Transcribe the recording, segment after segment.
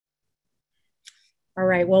All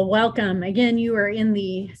right, well, welcome. Again, you are in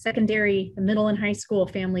the secondary, middle, and high school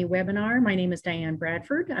family webinar. My name is Diane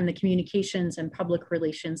Bradford. I'm the Communications and Public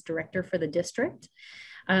Relations Director for the district.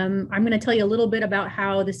 I'm going to tell you a little bit about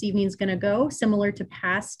how this evening is going to go. Similar to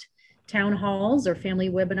past town halls or family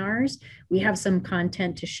webinars, we have some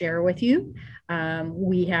content to share with you.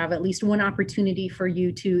 We have at least one opportunity for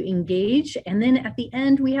you to engage. And then at the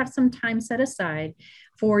end, we have some time set aside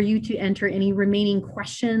for you to enter any remaining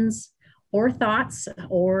questions or thoughts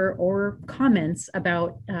or comments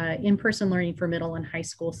about in-person learning for middle and high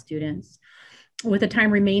school students. With the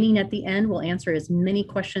time remaining at the end, we'll answer as many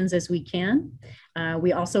questions as we can.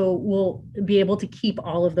 We also will be able to keep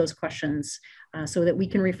all of those questions so that we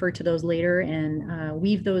can refer to those later and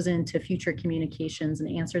weave those into future communications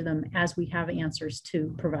and answer them as we have answers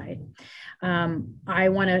to provide. I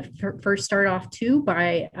want to first start off too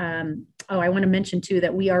by, I want to mention too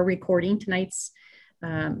that we are recording tonight's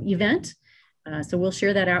event. So we'll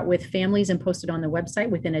share that out with families and post it on the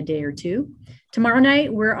website within a day or two. Tomorrow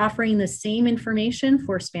night, we're offering the same information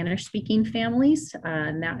for Spanish-speaking families,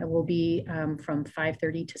 and that will be from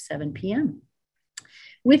 5:30 to 7 p.m.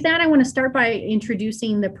 With that, I want to start by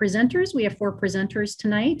introducing the presenters. We have 4 presenters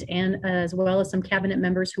tonight, and as well as some cabinet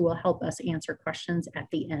members who will help us answer questions at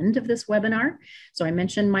the end of this webinar. So I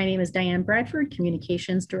mentioned my name is Diane Bradford,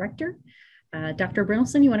 Communications Director. Dr.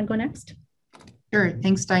 Brynildson, you want to go next? Sure,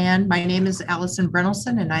 thanks, Diane. My name is Allison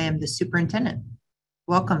Brynildson, and I am the superintendent.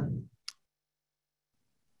 Welcome.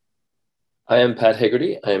 I am Pat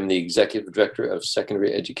Hegarty. I am the Executive Director of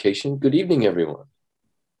Secondary Education. Good evening, everyone.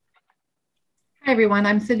 Hi, everyone.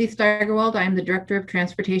 I'm Cindy Steigerwald. I'm the Director of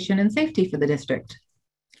Transportation and Safety for the district.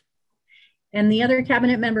 And the other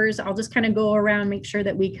cabinet members, I'll just kind of go around, make sure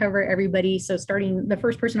that we cover everybody. So starting, the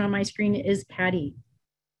first person on my screen is Patty.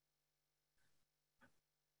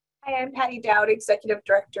 Hi, I'm Patty Dowd, Executive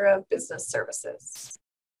Director of Business Services.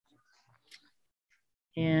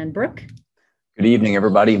 And Brooke. Good evening,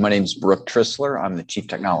 everybody. My name is Brooke Trissler. I'm the Chief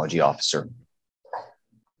Technology Officer.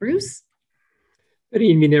 Bruce. Good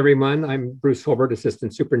evening, everyone. I'm Bruce Holbert,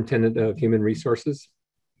 Assistant Superintendent of Human Resources.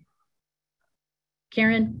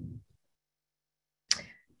 Karen.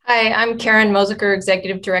 Hi, I'm Karen Mosaker,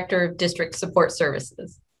 Executive Director of District Support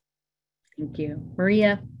Services. Thank you.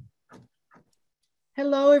 Maria.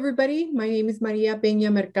 Hello, everybody. My name is Maria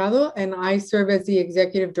Peña Mercado, and I serve as the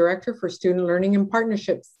Executive Director for Student Learning and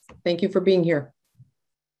Partnerships. Thank you for being here.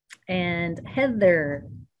 And Heather.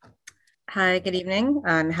 Hi, good evening.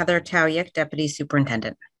 I'm Heather Tauyik, Deputy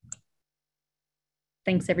Superintendent.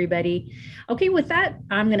 Thanks, everybody. Okay, with that,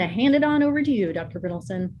 I'm going to hand it on over to you, Dr.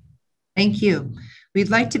 Brynildson. Thank you. We'd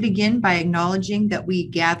like to begin by acknowledging that we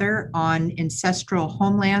gather on ancestral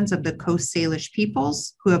homelands of the Coast Salish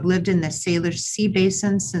peoples who have lived in the Salish Sea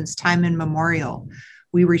Basin since time immemorial.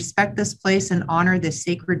 We respect this place and honor the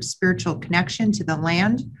sacred spiritual connection to the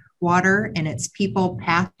land, water, and its people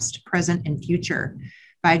past, present, and future.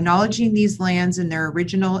 By acknowledging these lands and their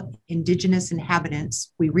original indigenous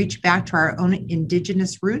inhabitants, we reach back to our own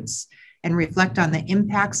indigenous roots and reflect on the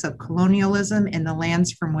impacts of colonialism in the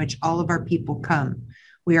lands from which all of our people come.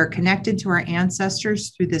 We are connected to our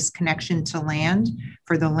ancestors through this connection to land,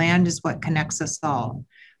 for the land is what connects us all.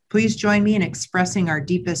 Please join me in expressing our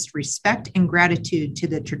deepest respect and gratitude to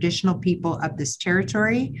the traditional people of this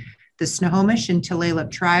territory, the Snohomish and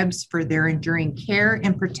Tulalip tribes, for their enduring care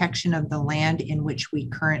and protection of the land in which we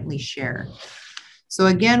currently share. So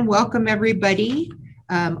again, welcome everybody.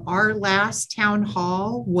 Our last town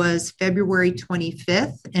hall was February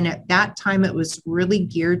 25th, and at that time it was really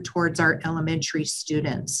geared towards our elementary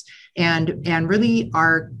students and really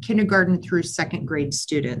our kindergarten through second grade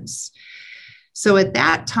students. So at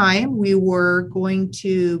that time, we were going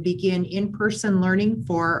to begin in-person learning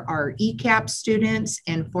for our ECAP students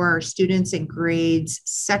and for our students in grades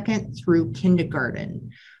 2nd through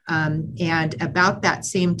kindergarten. And about that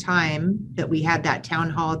same time that we had that town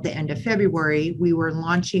hall at the end of February, we were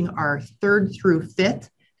launching our 3rd through 5th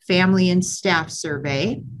family and staff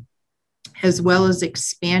survey, as well as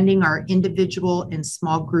expanding our individual and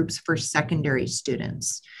small groups for secondary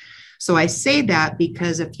students. So I say that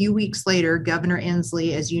because a few weeks later, Governor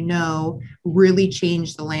Inslee, as you know, really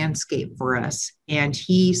changed the landscape for us, and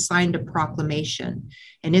he signed a proclamation.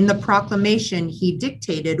 And in the proclamation, he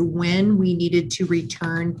dictated when we needed to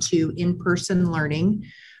return to in-person learning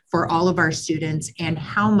for all of our students and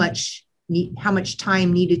how much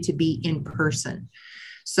time needed to be in person.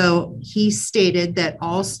 So he stated that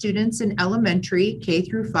all students in elementary K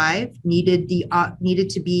through 5 needed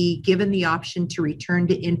to be given the option to return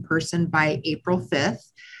to in-person by April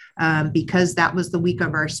 5th. Because that was the week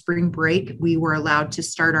of our spring break, we were allowed to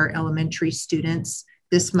start our elementary students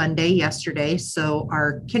this Monday, yesterday. So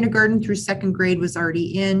our kindergarten through second grade was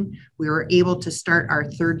already in. We were able to start our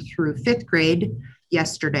third through fifth grade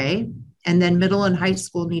yesterday. And then middle and high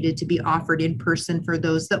school needed to be offered in person for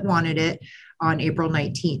those that wanted it on April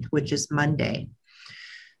 19th, which is Monday.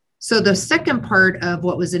 So the second part of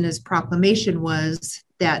what was in his proclamation was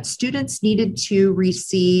that students needed to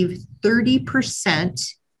receive 30%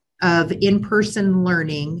 of in-person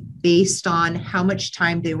learning based on how much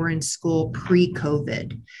time they were in school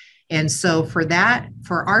pre-COVID. And so for that,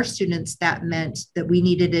 for our students, that meant that we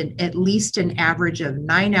needed at least an average of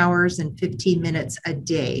 9 hours and 15 minutes a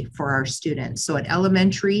day for our students. So at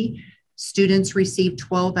elementary, students received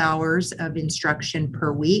 12 hours of instruction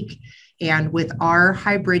per week. And with our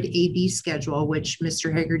hybrid AB schedule, which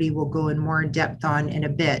Mr. Hegarty will go in more in depth on in a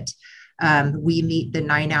bit, we meet the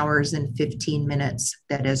 9 hours and 15 minutes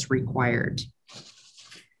that is required.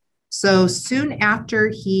 So soon after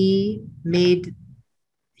he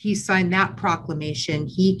signed that proclamation,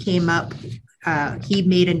 he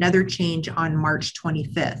made another change on March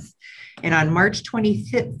 25th. And on March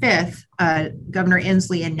 25th, Governor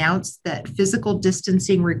Inslee announced that physical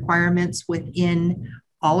distancing requirements within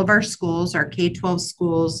all of our schools, our K-12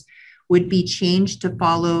 schools, would be changed to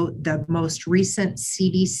follow the most recent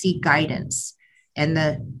CDC guidance. And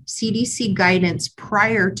the CDC guidance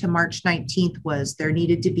prior to March 19th was there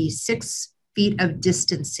needed to be 6 feet of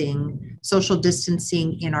distancing, social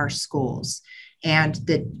distancing in our schools. And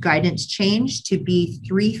the guidance changed to be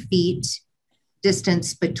 3 feet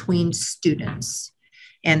distance between students.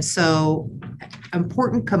 And so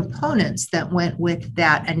important components that went with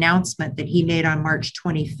that announcement that he made on March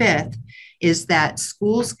 25th is that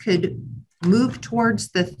schools could move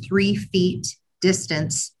towards the 3 feet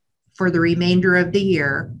distance for the remainder of the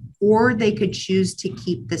year, or they could choose to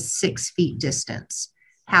keep the 6 feet distance.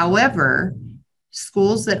 However,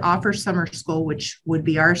 schools that offer summer school, which would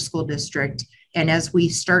be our school district, and as we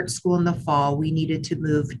start school in the fall, we needed to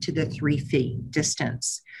move to the 3 feet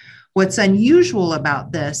distance. What's unusual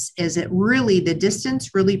about this is the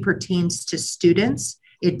distance really pertains to students.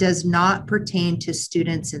 It does not pertain to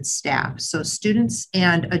students and staff. So students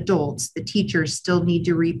and adults, the teachers still need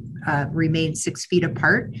to remain 6 feet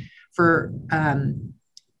apart for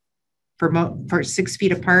 6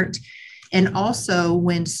 feet apart. And also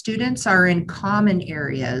when students are in common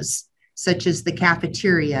areas, such as the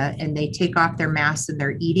cafeteria, and they take off their masks and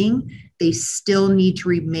they're eating, they still need to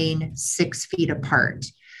remain 6 feet apart.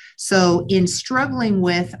 So in struggling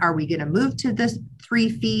with, are we going to move to the 3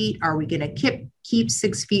 feet? Are we going to keep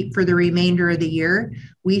 6 feet for the remainder of the year?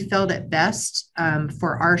 We felt it best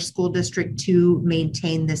for our school district to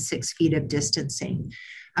maintain the 6 feet of distancing.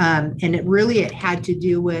 And it had to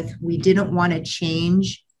do with, we didn't want to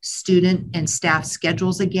change student and staff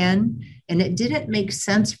schedules again. And it didn't make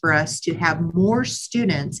sense for us to have more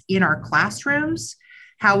students in our classrooms.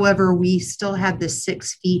 However, we still had the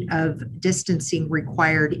 6 feet of distancing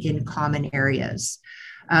required in common areas.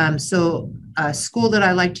 So a school that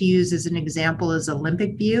I like to use as an example is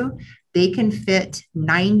Olympic View. They can fit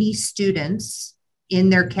 90 students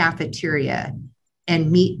in their cafeteria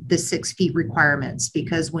and meet the 6 feet requirements,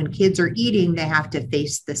 because when kids are eating, they have to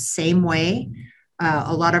face the same way.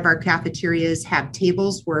 A lot of our cafeterias have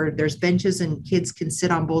tables where there's benches and kids can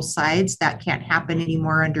sit on both sides. That can't happen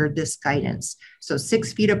anymore under this guidance. So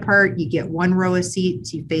 6 feet apart, you get 1 row of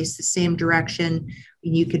seats, you face the same direction,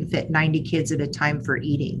 and you can fit 90 kids at a time for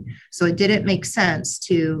eating. So it didn't make sense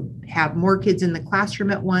to have more kids in the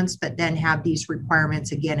classroom at once, but then have these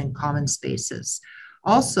requirements again in common spaces.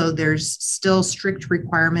 Also, there's still strict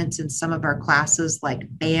requirements in some of our classes like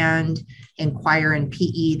band and choir and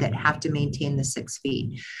PE that have to maintain the 6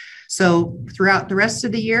 feet. So throughout the rest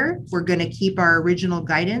of the year, we're going to keep our original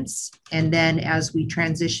guidance. And then as we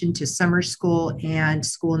transition to summer school and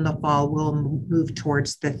school in the fall, we'll move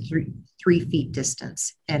towards the 3 feet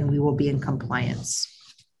distance, and we will be in compliance.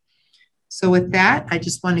 So with that, I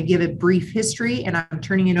just want to give a brief history, and I'm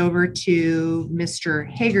turning it over to Mr.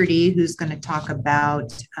 Hegarty, who's going to talk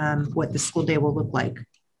about what the school day will look like.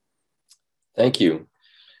 Thank you.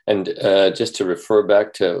 And just to refer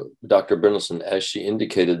back to Dr. Brynildson, as she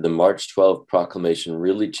indicated, the March 12th proclamation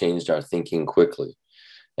really changed our thinking quickly.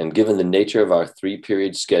 And given the nature of our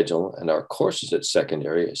 3-period schedule and our courses at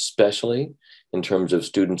secondary, especially in terms of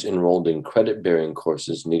students enrolled in credit-bearing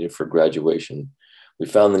courses needed for graduation, we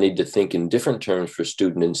found the need to think in different terms for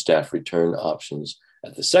student and staff return options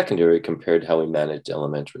at the secondary compared to how we managed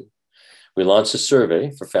elementary. We launched a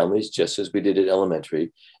survey for families just as we did at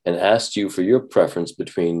elementary and asked you for your preference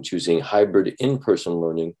between choosing hybrid in-person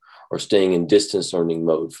learning or staying in distance learning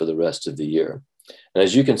mode for the rest of the year. And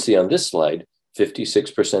as you can see on this slide,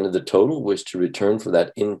 56% of the total wish to return for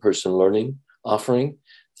that in-person learning offering.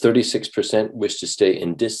 36% wish to stay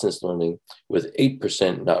in distance learning, with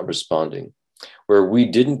 8% not responding. Where we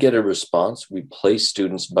didn't get a response, we placed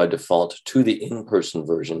students by default to the in-person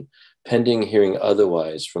version, pending hearing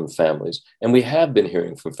otherwise from families. And we have been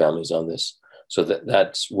hearing from families on this, so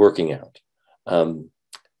that's working out.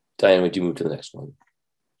 Diane, would you move to the next one?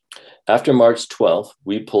 After March 12th,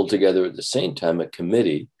 we pulled together at the same time a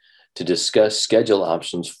committee to discuss schedule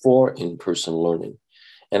options for in-person learning.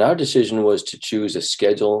 And our decision was to choose a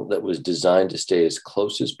schedule that was designed to stay as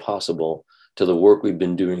close as possible to the work we've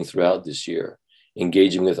been doing throughout this year,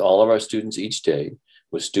 engaging with all of our students each day,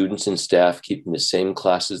 with students and staff keeping the same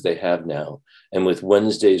classes they have now, and with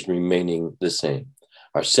Wednesdays remaining the same.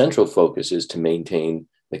 Our central focus is to maintain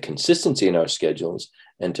the consistency in our schedules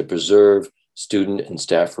and to preserve student and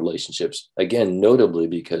staff relationships, again, notably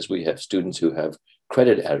because we have students who have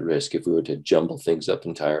credit at risk if we were to jumble things up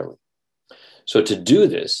entirely. So to do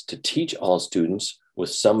this, to teach all students,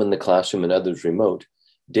 with some in the classroom and others remote,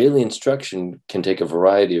 daily instruction can take a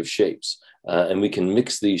variety of shapes, and we can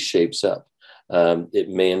mix these shapes up. It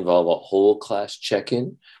may involve a whole class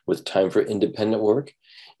check-in with time for independent work.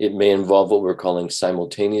 It may involve what we're calling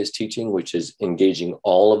simultaneous teaching, which is engaging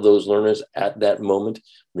all of those learners at that moment,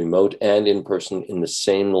 remote and in person, in the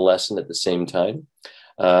same lesson at the same time.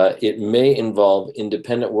 It may involve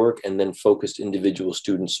independent work and then focused individual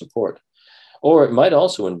student support. Or it might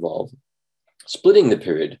also involve splitting the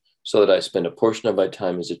period so that I spend a portion of my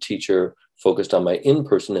time as a teacher focused on my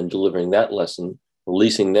in-person and delivering that lesson,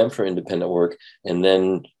 releasing them for independent work, and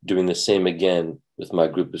then doing the same again with my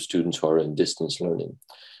group of students who are in distance learning.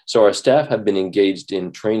 So our staff have been engaged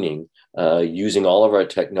in training using all of our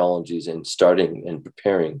technologies and starting and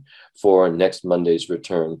preparing for next Monday's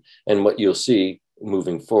return. And what you'll see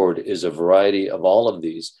moving forward is a variety of all of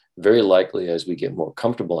these, very likely as we get more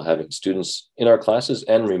comfortable having students in our classes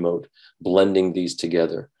and remote, blending these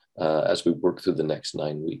together as we work through the next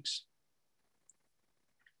 9 weeks.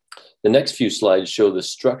 The next few slides show the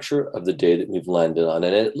structure of the day that we've landed on,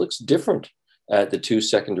 and it looks different at the two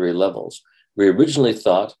secondary levels. We originally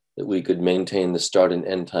thought that we could maintain the start and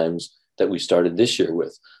end times that we started this year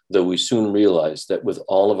with, though we soon realized that with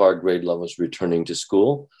all of our grade levels returning to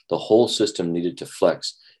school, the whole system needed to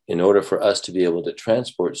flex in order for us to be able to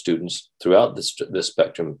transport students throughout the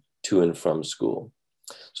spectrum to and from school.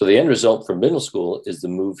 So the end result for middle school is the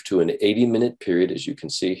move to an 80-minute period, as you can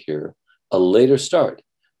see here, a later start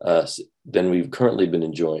than we've currently been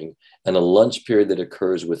enjoying, and a lunch period that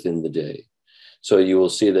occurs within the day. So you will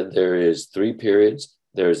see that there is 3 periods.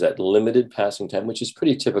 There's that limited passing time, which is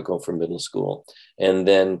pretty typical for middle school. And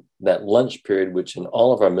then that lunch period, which in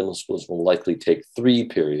all of our middle schools will likely take 3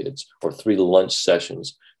 periods or 3 lunch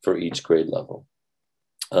sessions for each grade level.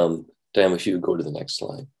 Dan, if you would go to the next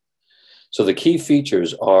slide. So the key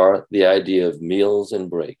features are the idea of meals and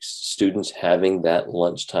breaks, students having that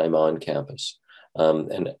lunchtime on campus.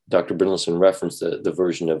 And Dr. Brynildson referenced the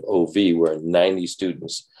version of OV where 90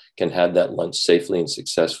 students can have that lunch safely and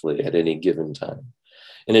successfully at any given time.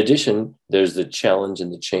 In addition, there's the challenge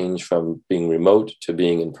and the change from being remote to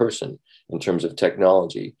being in person in terms of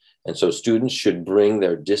technology. And so students should bring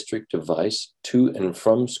their district device to and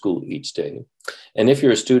from school each day. And if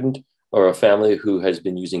you're a student or a family who has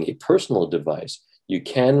been using a personal device, you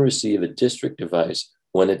can receive a district device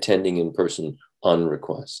when attending in person on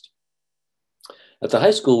request. At the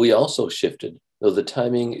high school, we also shifted, though the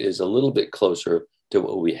timing is a little bit closer to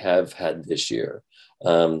what we have had this year.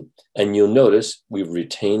 And you'll notice we've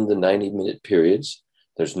retained the 90-minute periods.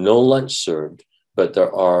 There's no lunch served, but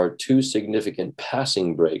there are 2 significant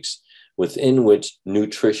passing breaks within which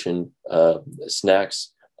nutrition,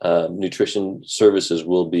 snacks, nutrition services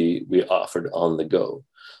will be offered on the go.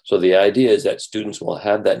 So the idea is that students will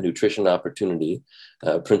have that nutrition opportunity.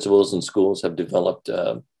 Principals and schools have developed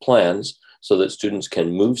plans so that students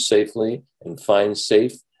can move safely and find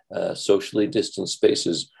safe, socially distanced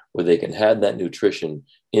spaces where they can have that nutrition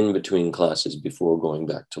in between classes before going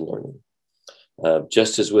back to learning.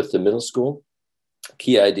 Just as with the middle school,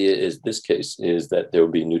 key idea is this case is that there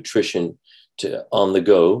will be nutrition on the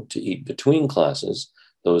go to eat between classes,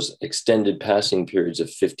 those extended passing periods of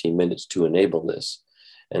 15 minutes to enable this.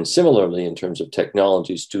 And similarly, in terms of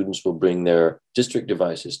technology, students will bring their district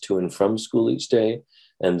devices to and from school each day,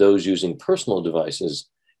 and those using personal devices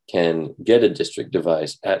can get a district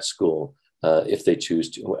device at school if they choose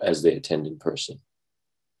to, as they attend in person.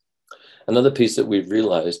 Another piece that we've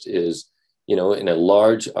realized is, in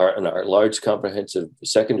our large comprehensive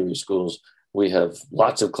secondary schools, we have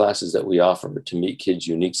lots of classes that we offer to meet kids'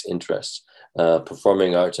 unique interests,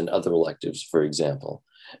 performing arts and other electives, for example.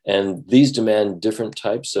 And these demand different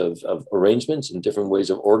types of arrangements and different ways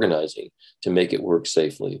of organizing to make it work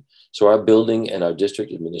safely. So our building and our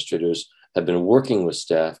district administrators have been working with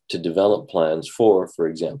staff to develop plans for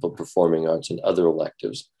example, performing arts and other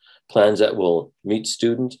electives, plans that will meet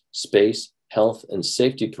student, space, health, and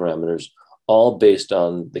safety parameters, all based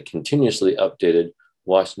on the continuously updated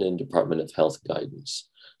Washington Department of Health guidance.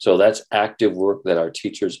 So that's active work that our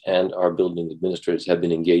teachers and our building administrators have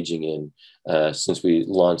been engaging in since we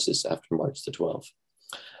launched this after March the 12th.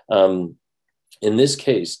 In this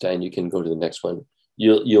case, Diane, you can go to the next one.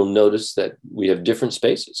 You'll notice that we have different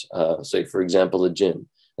spaces, say, for example, a gym.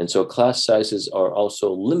 And so class sizes are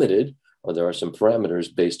also limited, or there are some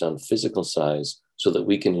parameters based on physical size so that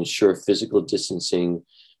we can ensure physical distancing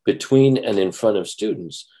between and in front of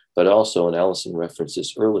students, but also, and Allison referenced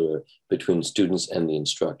this earlier, between students and the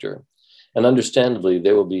instructor. And understandably,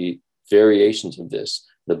 there will be variations of this.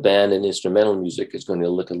 The band and instrumental music is going to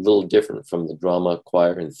look a little different from the drama,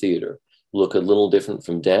 choir, and theater, look a little different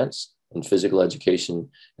from dance and physical education,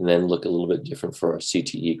 and then look a little bit different for our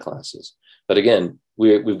CTE classes. But again,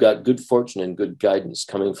 we've got good fortune and good guidance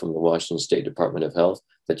coming from the Washington State Department of Health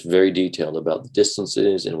that's very detailed about the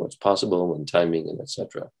distances and what's possible and timing and et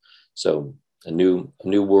cetera. So a new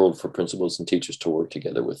world for principals and teachers to work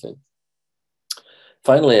together within.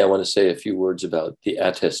 Finally, I want to say a few words about the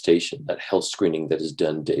attestation, that health screening that is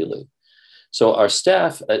done daily. So our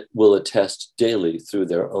staff will attest daily through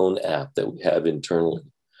their own app that we have internally.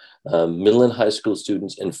 Middle and high school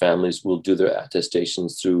students and families will do their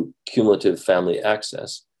attestations through cumulative family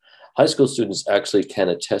access. High school students actually can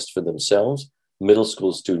attest for themselves. Middle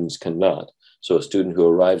school students cannot. So a student who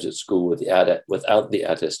arrives at school without the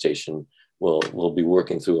attestation will be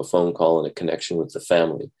working through a phone call and a connection with the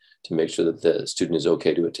family to make sure that the student is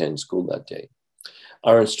okay to attend school that day.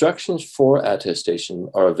 Our instructions for attestation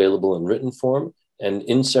are available in written form and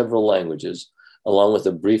in several languages, along with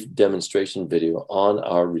a brief demonstration video on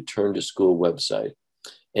our Return to School website.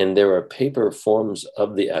 And there are paper forms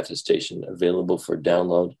of the attestation available for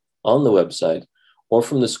download on the website or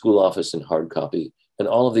from the school office in hard copy. And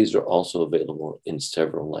all of these are also available in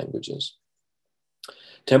several languages.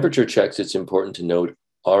 Temperature checks, it's important to note,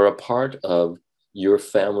 are a part of your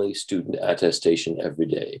family student attestation every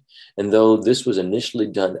day. And though this was initially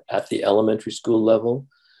done at the elementary school level,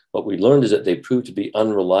 what we learned is that they proved to be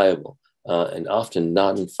unreliable and often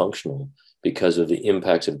non-functional because of the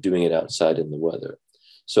impacts of doing it outside in the weather.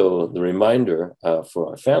 So the reminder for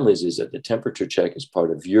our families is that the temperature check is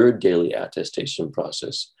part of your daily attestation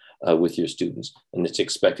process with your students. And it's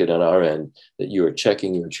expected on our end that you are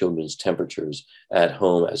checking your children's temperatures at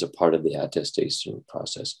home as a part of the attestation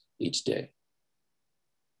process each day.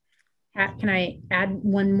 Can I add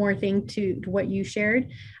one more thing to what you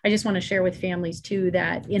shared? I just want to share with families too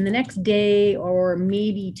that in the next day or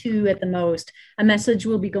maybe two at the most, a message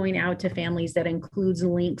will be going out to families that includes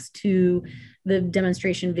links to the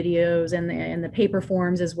demonstration videos and the paper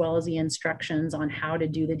forms, as well as the instructions on how to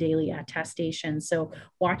do the daily attestation. So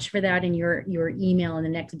watch for that in your email in the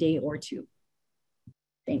next day or two.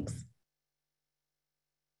 Thanks.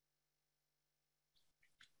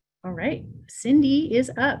 All right, Cindy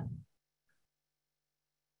is up.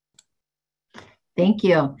 Thank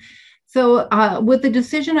you. So with the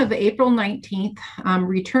decision of April 19th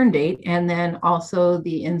return date, and then also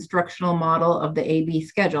the instructional model of the AB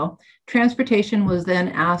schedule, transportation was then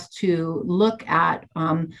asked to look at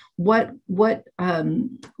what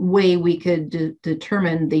way we could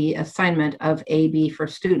determine the assignment of AB for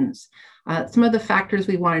students. Some of the factors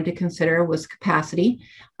we wanted to consider was capacity,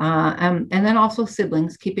 and then also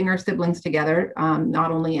siblings, keeping our siblings together,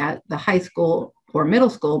 not only at the high school or middle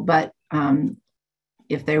school, but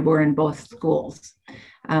if they were in both schools.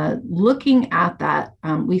 Looking at that,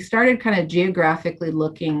 we started kind of geographically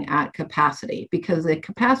looking at capacity, because the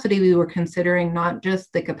capacity we were considering not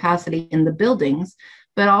just the capacity in the buildings,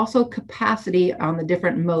 but also capacity on the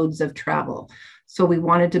different modes of travel. So we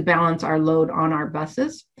wanted to balance our load on our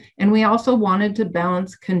buses, and we also wanted to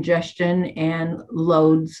balance congestion and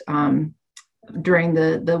loads during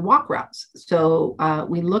the walk routes. So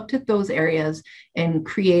we looked at those areas and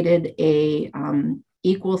created a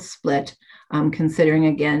equal split, considering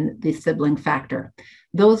again the sibling factor.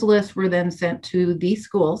 Those lists were then sent to these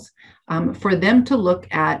schools for them to look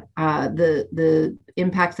at the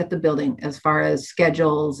impacts at the building as far as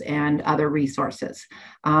schedules and other resources.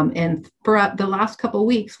 And for the last couple of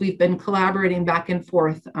weeks, we've been collaborating back and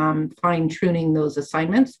forth, fine-tuning those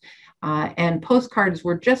assignments. And postcards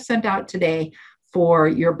were just sent out today for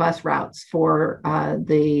your bus routes for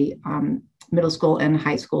the middle school and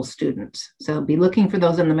high school students. So be looking for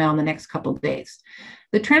those in the mail in the next couple of days.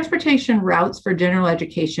 The transportation routes for general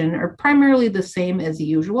education are primarily the same as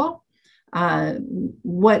usual.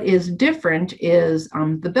 What is different is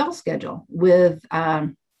the bell schedule. With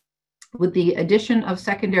the addition of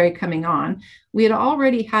secondary coming on, we had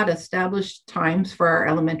already had established times for our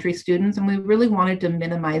elementary students, and we really wanted to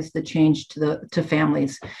minimize the change to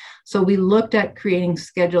families. So we looked at creating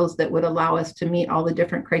schedules that would allow us to meet all the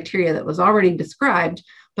different criteria that was already described,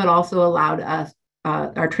 but also allowed us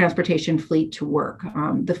our transportation fleet to work.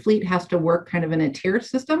 The fleet has to work kind of in a tier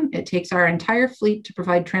system. It takes our entire fleet to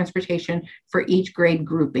provide transportation for each grade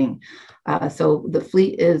grouping. So the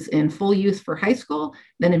fleet is in full use for high school,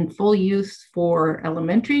 then in full use for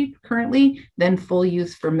elementary currently, then full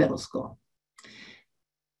use for middle school.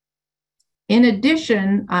 In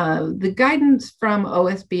addition, the guidance from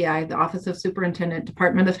OSBI, the Office of Superintendent,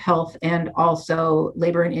 Department of Health, and also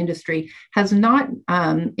Labor and Industry has not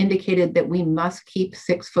indicated that we must keep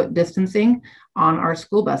 6-foot distancing on our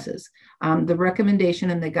school buses. The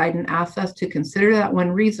recommendation and the guidance asks us to consider that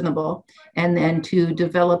when reasonable, and then to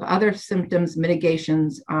develop other symptoms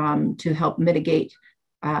mitigations to help mitigate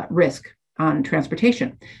risk on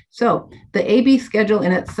transportation. So the AB schedule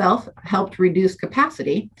in itself helped reduce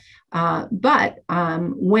capacity. But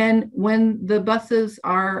when the buses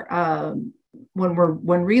are,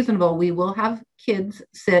 when reasonable, we will have kids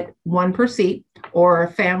sit one per seat, or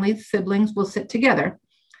families, siblings will sit together.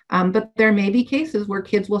 But there may be cases where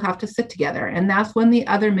kids will have to sit together, and that's when the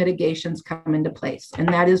other mitigations come into place. And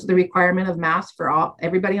that is the requirement of masks for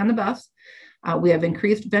everybody on the bus. We have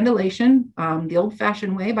increased ventilation the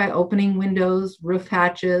old-fashioned way by opening windows, roof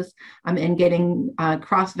hatches, and getting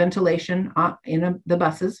cross ventilation in the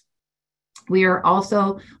buses. We are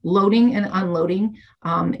also loading and unloading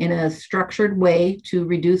in a structured way to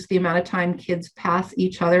reduce the amount of time kids pass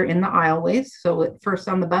each other in the aisleways. So first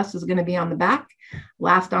on the bus is going to be on the back.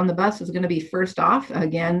 Last on the bus is going to be first off.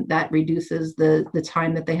 Again, that reduces the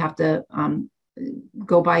time that they have to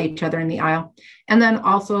go by each other in the aisle. And then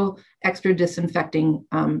also extra disinfecting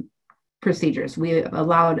procedures. We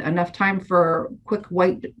allowed enough time for quick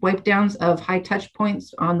wipe downs of high touch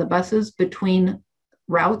points on the buses between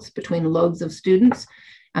routes, between loads of students.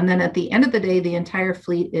 And then at the end of the day, the entire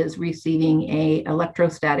fleet is receiving a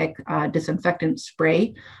electrostatic disinfectant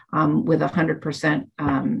spray with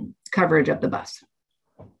 100% coverage of the bus.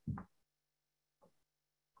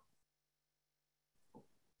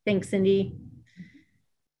 Thanks, Cindy.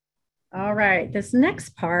 All right, this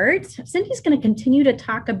next part, Cindy's going to continue to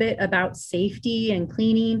talk a bit about safety and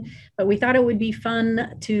cleaning, but we thought it would be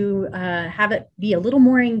fun to have it be a little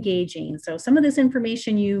more engaging. So some of this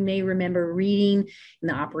information you may remember reading in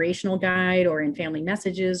the operational guide or in family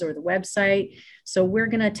messages or the website. So we're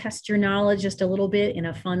going to test your knowledge just a little bit in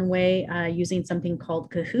a fun way using something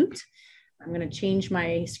called Kahoot. I'm going to change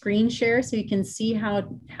my screen share so you can see how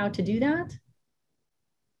to do that.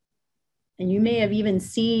 And you may have even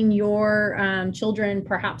seen your children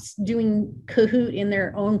perhaps doing Kahoot in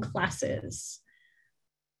their own classes.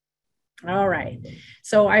 All right,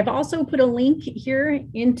 so I've also put a link here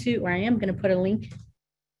into, or I am going to put a link,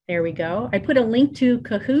 there we go. I put a link to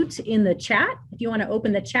Kahoot in the chat. If you want to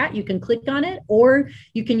open the chat, you can click on it, or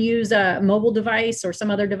you can use a mobile device or some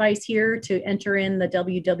other device here to enter in the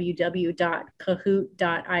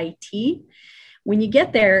www.kahoot.it. When you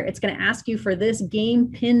get there, it's going to ask you for this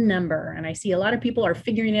game PIN number. And I see a lot of people are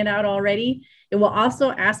figuring it out already. It will also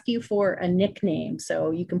ask you for a nickname. So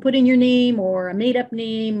you can put in your name or a made up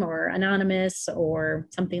name or anonymous or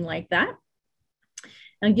something like that.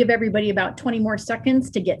 And give everybody about 20 more seconds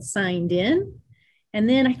to get signed in. And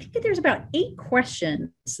then I think that there's about 8 questions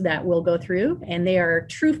that we'll go through, and they are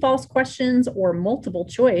true, false questions or multiple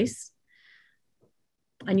choice.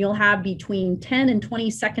 And you'll have between 10 and 20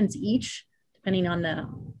 seconds each, depending on the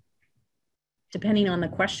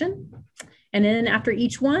question. And then after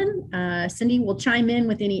each one, Cindy will chime in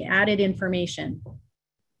with any added information.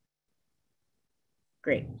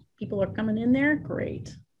 Great. People are coming in there.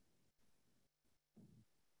 Great.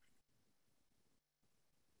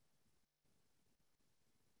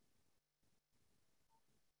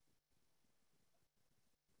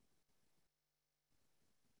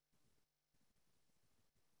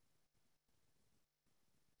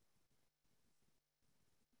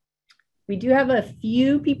 We do have a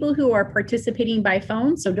few people who are participating by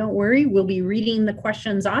phone, so don't worry, we'll be reading the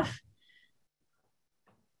questions off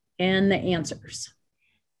and the answers.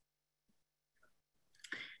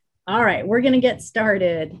 All right, we're going to get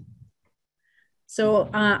started. So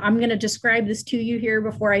I'm going to describe this to you here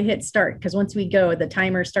before I hit start, because once we go, the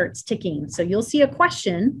timer starts ticking. So you'll see a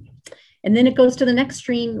question, And then it goes to the next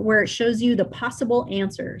screen where it shows you the possible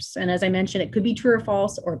answers. And as I mentioned, it could be true or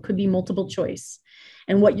false, or it could be multiple choice.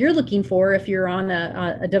 And what you're looking for if you're on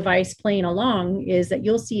a device playing along is that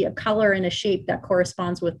you'll see a color and a shape that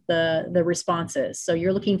corresponds with the responses. So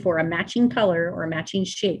you're looking for a matching color or a matching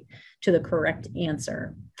shape to the correct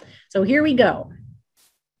answer. So here we go.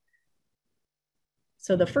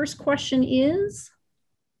 So the first question is,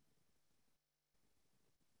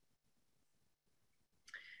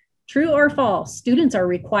 true or false, students are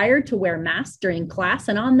required to wear masks during class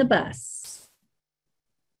and on the bus?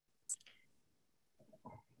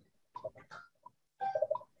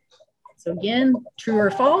 So again, true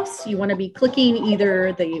or false, you want to be clicking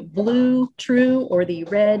either the blue true or the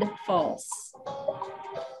red false.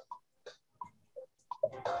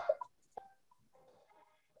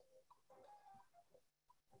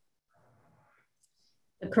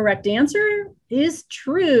 The correct answer is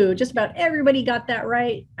true. Just about everybody got that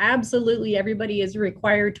right. Absolutely, everybody is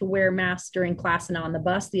required to wear masks during class and on the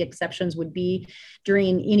bus. The exceptions would be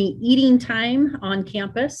during any eating time on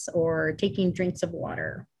campus or taking drinks of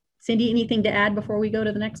water. Cindy, anything to add before we go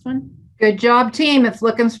to the next one? Good job, team. It's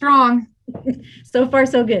looking strong. So far,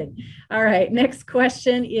 so good. All right, next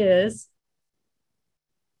question is,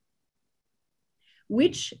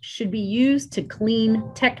 which should be used to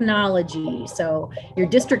clean technology? So your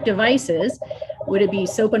district devices, would it be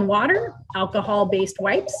soap and water, alcohol-based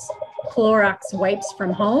wipes, Clorox wipes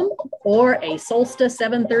from home, or a Solsta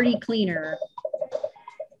 730 cleaner?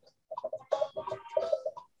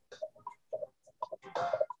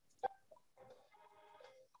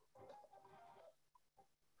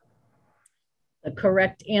 The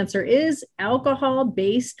correct answer is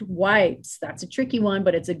alcohol-based wipes. That's a tricky one,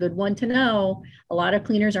 but it's a good one to know. A lot of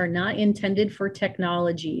cleaners are not intended for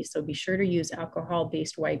technology, so be sure to use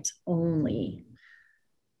alcohol-based wipes only.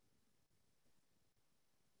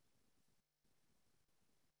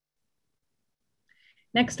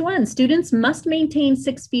 Next one, students must maintain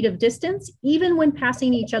 6 feet of distance even when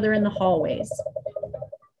passing each other in the hallways.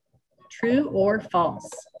 True or false?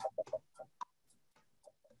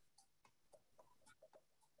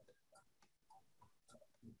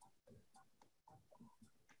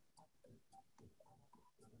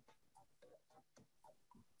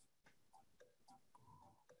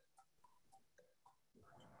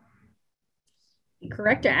 The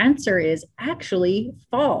correct answer is actually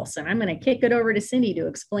false. And I'm going to kick it over to Cindy to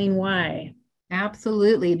explain why.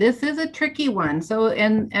 Absolutely. This is a tricky one. So,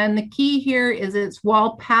 and the key here is it's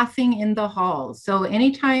while passing in the halls. So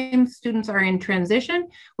anytime students are in transition,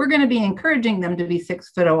 we're going to be encouraging them to be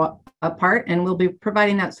 6 foot apart, and we'll be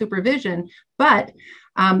providing that supervision, but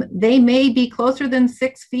they may be closer than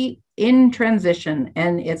 6 feet in transition.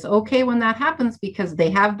 And it's okay when that happens because they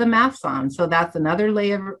have the masks on. So that's another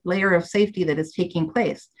layer of safety that is taking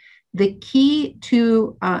place. The key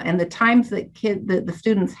to, and the times that the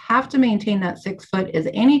students have to maintain that 6 foot is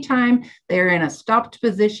anytime they're in a stopped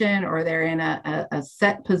position or they're in a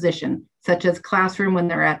set position, such as classroom when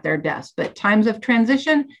they're at their desk. But times of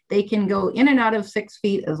transition, they can go in and out of 6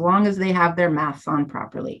 feet as long as they have their masks on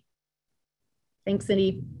properly. Thanks,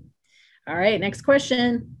 Cindy. All right, next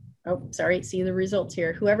question. Oh, sorry, see the results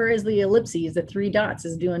here. Whoever is the ellipses, the 3 dots,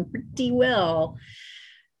 is doing pretty well.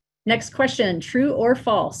 Next question, true or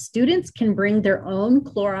false? Students can bring their own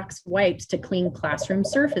Clorox wipes to clean classroom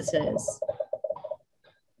surfaces.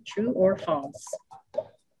 True or false?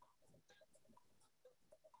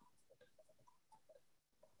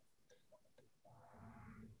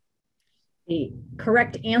 The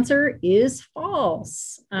correct answer is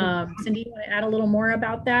false. Cindy, you want to add a little more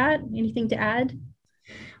about that? Anything to add?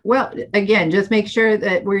 Well, again, just make sure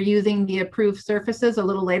that we're using the approved surfaces. A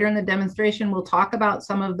little later in the demonstration, we'll talk about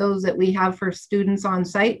some of those that we have for students on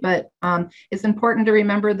site, but it's important to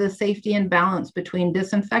remember the safety and balance between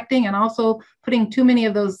disinfecting and also putting too many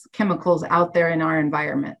of those chemicals out there in our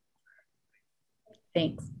environment.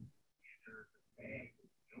 Thanks.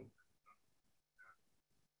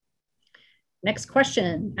 Next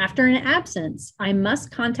question. After an absence, I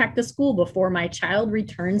must contact the school before my child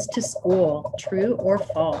returns to school. True or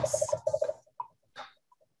false?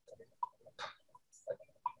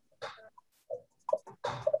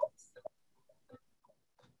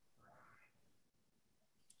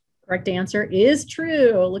 Correct answer is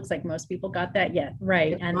true. Looks like most people got that yet.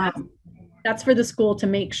 Right. And that's for the school to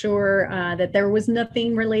make sure that there was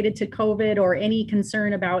nothing related to COVID or any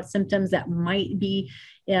concern about symptoms that might be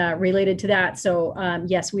related to that. So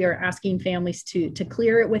yes, we are asking families to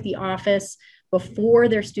clear it with the office before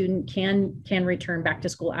their student can return back to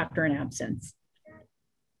school after an absence.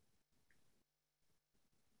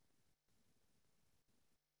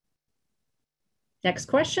 Next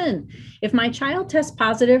question. If my child tests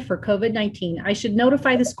positive for COVID-19, I should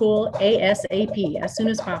notify the school ASAP, as soon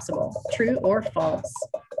as possible. True or false?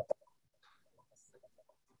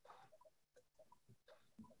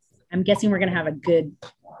 I'm guessing we're going to have a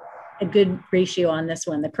good ratio on this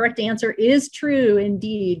one. The correct answer is true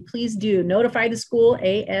indeed. Please do notify the school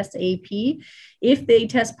ASAP. If they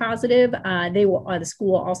test positive, the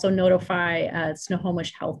school will also notify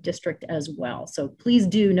Snohomish Health District as well. So please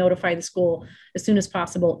do notify the school as soon as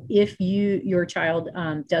possible if your child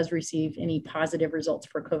does receive any positive results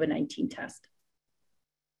for COVID-19 test.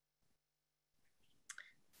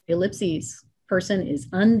 Ellipses. Person is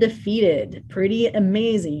undefeated. Pretty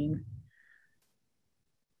amazing.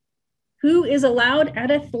 Who is allowed at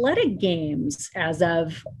athletic games as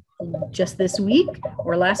of just this week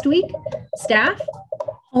or last week? Staff,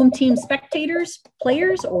 home team spectators,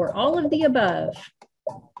 players, or all of the above?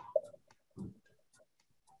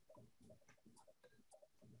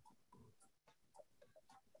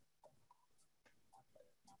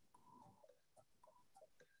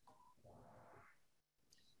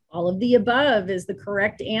 All of the above is the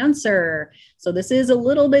correct answer. So this is a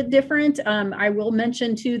little bit different. I will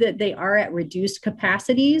mention too that they are at reduced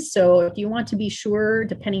capacities. So if you want to be sure,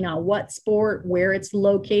 depending on what sport, where it's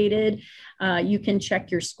located, you can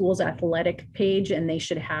check your school's athletic page and they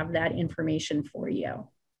should have that information for you.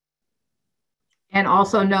 And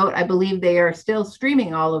also note, I believe they are still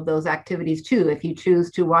streaming all of those activities too, if you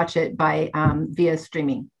choose to watch it by via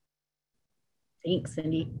streaming. Thanks,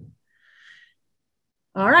 Cindy.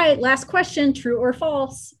 All right, last question, true or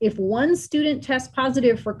false? If one student tests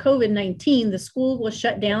positive for COVID-19, the school will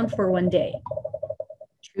shut down for 1 day.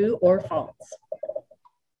 True or false?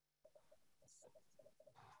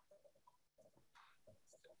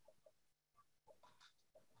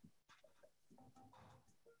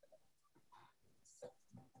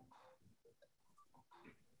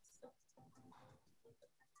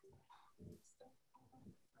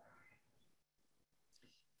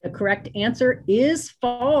 The correct answer is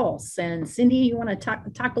false. And Cindy, you want to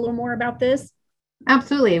talk a little more about this?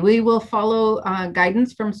 Absolutely. We will follow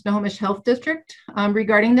guidance from Snohomish Health District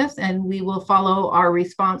regarding this, and we will follow our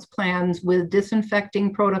response plans with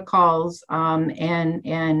disinfecting protocols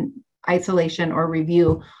and isolation or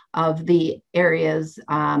review of the areas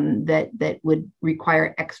that would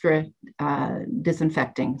require extra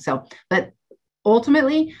disinfecting. So, but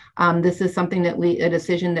ultimately, this is something that a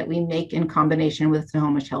decision that we make in combination with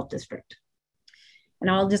Snohomish Health District. And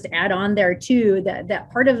I'll just add on there too, that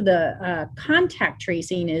part of the contact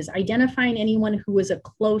tracing is identifying anyone who was a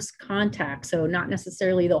close contact. So not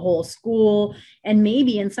necessarily the whole school, and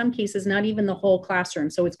maybe in some cases, not even the whole classroom.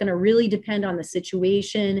 So it's going to really depend on the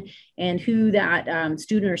situation and who that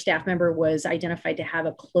student or staff member was identified to have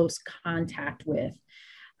a close contact with.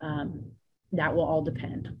 That will all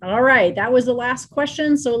depend. All right, that was the last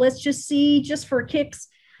question. So let's just see, just for kicks,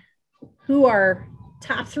 who are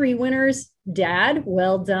top 3 winners. Dad,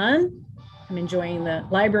 well done. I'm enjoying the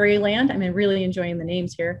library land. I'm really enjoying the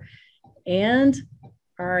names here. And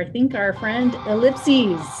I think our friend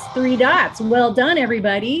Ellipses, 3 dots. Well done,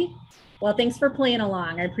 everybody. Well, thanks for playing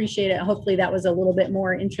along. I appreciate it. Hopefully that was a little bit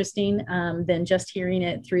more interesting than just hearing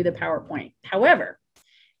it through the PowerPoint. However,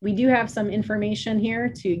 we do have some information here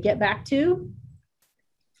to get back to.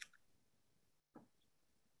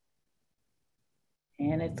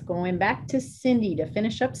 And it's going back to Cindy to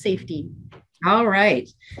finish up safety. All right.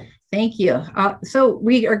 Thank you. So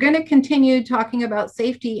we are going to continue talking about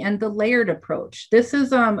safety and the layered approach. This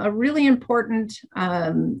is a really important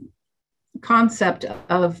concept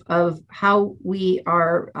of how we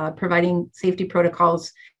are providing safety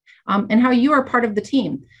protocols and how you are part of the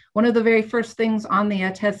team. One of the very first things on the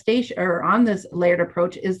attestation or on this layered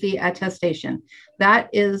approach is the attestation. That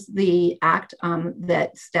is the act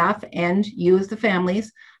that staff and you as the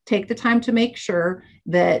families take the time to make sure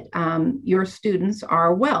that your students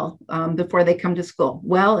are well before they come to school,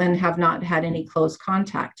 well and have not had any close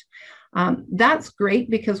contact. That's great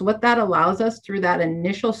because what that allows us through that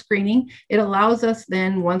initial screening, it allows us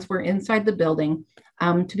then once we're inside the building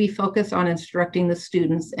to be focused on instructing the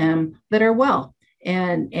students that are well.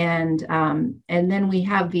 And then we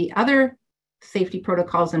have the other safety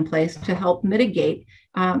protocols in place to help mitigate.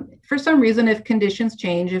 For some reason, if conditions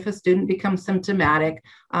change, if a student becomes symptomatic,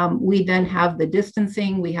 we then have the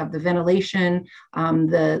distancing, we have the ventilation,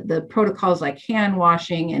 the protocols like hand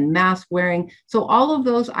washing and mask wearing. So all of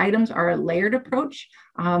those items are a layered approach,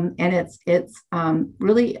 and it's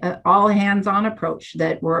really an all hands on approach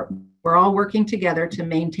that we're all working together to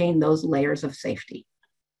maintain those layers of safety.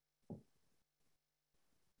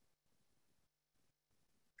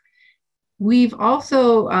 We've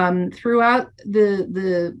also, throughout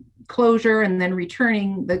the closure and then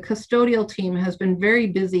returning, the custodial team has been very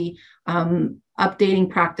busy updating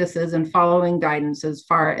practices and following guidance as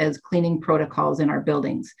far as cleaning protocols in our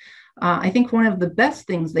buildings. I think one of the best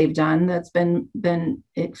things they've done that's been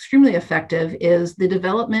extremely effective is the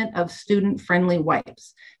development of student-friendly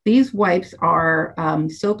wipes. These wipes are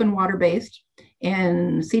soap and water-based,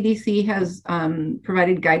 and CDC has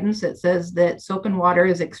provided guidance that says that soap and water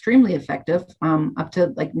is extremely effective, up to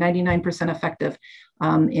like 99% effective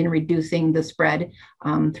in reducing the spread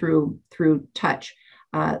through touch.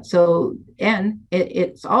 And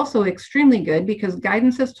it's also extremely good because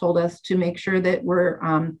guidance has told us to make sure that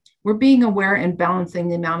we're being aware and balancing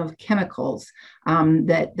the amount of chemicals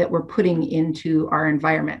that we're putting into our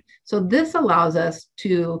environment. So this allows us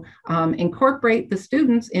to incorporate the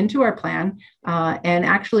students into our plan and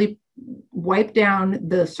actually wipe down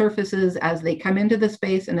the surfaces as they come into the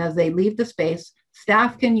space and as they leave the space.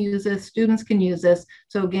 Staff can use this, students can use this.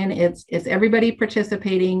 So again, it's everybody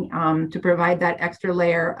participating to provide that extra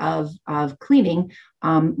layer of cleaning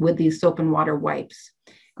with these soap and water wipes.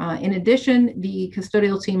 In addition, the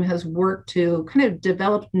custodial team has worked to kind of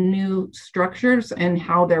develop new structures and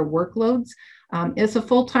how their workloads. It's a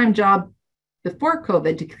full-time job before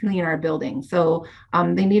COVID to clean our building. So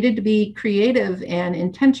they needed to be creative and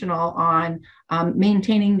intentional on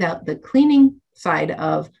maintaining the cleaning side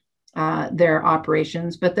of their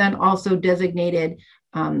operations, but then also designated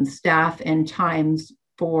staff and times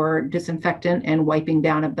for disinfectant and wiping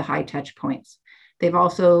down of the high touch points. They've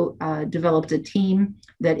also developed a team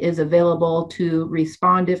that is available to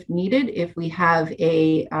respond if needed. If we have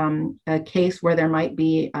a case where there might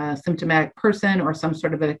be a symptomatic person or some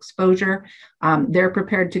sort of an exposure, they're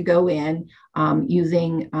prepared to go in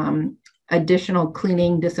using additional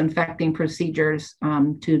cleaning, disinfecting procedures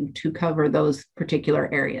to cover those particular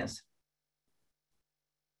areas.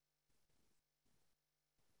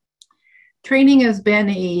 Training has been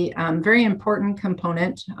a very important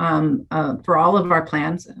component for all of our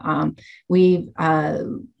plans.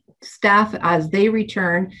 Staff, as they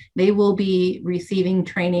return, they will be receiving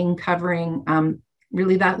training covering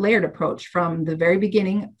really that layered approach from the very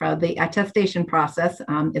beginning, the attestation process.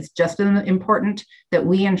 It's just as important that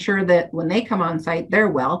we ensure that when they come on site, they're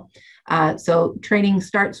well. So training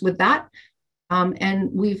starts with that. And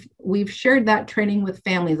we've shared that training with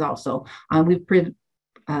families also. We've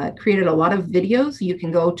created a lot of videos. You can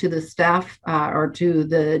go to the staff or to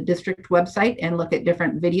the district website and look at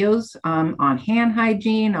different videos on hand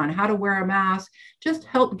hygiene, on how to wear a mask, just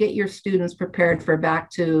help get your students prepared for back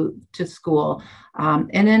to school.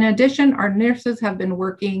 And in addition, our nurses have been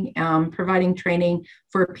working, providing training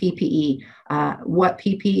for PPE, what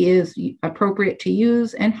PPE is appropriate to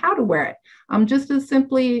use and how to wear it. Just as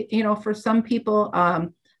simply, for some people,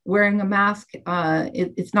 wearing a mask,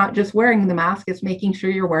 it's not just wearing the mask, it's making sure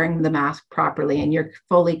you're wearing the mask properly and you're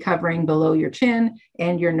fully covering below your chin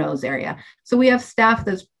and your nose area. So we have staff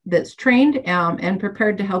that's trained and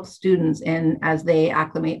prepared to help students as they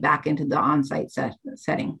acclimate back into the on-site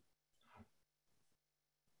setting.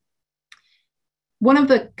 One of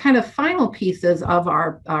the kind of final pieces of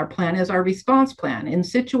our plan is our response plan. In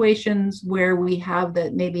situations where we have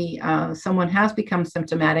that maybe someone has become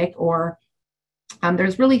symptomatic or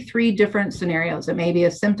there's really three different scenarios. It may be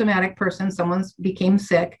a symptomatic person, someone became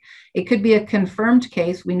sick. It could be a confirmed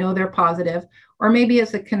case, we know they're positive, or maybe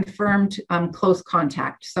it's a confirmed close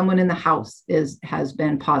contact. Someone in the house has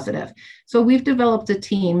been positive. So we've developed a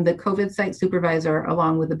team, the COVID site supervisor,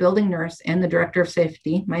 along with the building nurse and the director of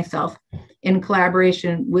safety, myself, in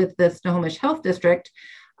collaboration with the Snohomish Health District,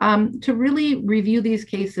 to really review these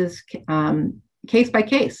cases case by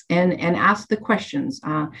case and ask the questions.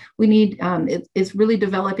 We need, it's really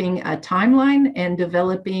developing a timeline and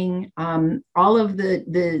developing all of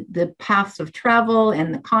the paths of travel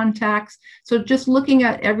and the contacts. So just looking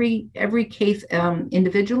at every case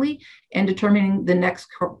individually and determining the next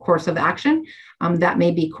course of action. That may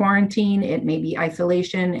be quarantine, it may be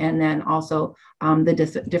isolation, and then also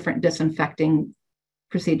the different disinfecting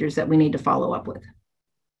procedures that we need to follow up with.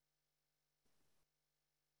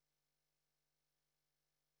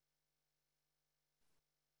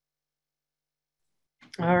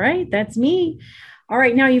 All right, that's me. All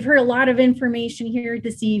right, now you've heard a lot of information here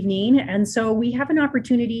this evening. And so we have an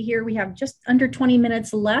opportunity here. We have just under 20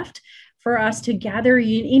 minutes left for us to gather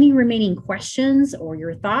any remaining questions or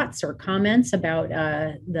your thoughts or comments about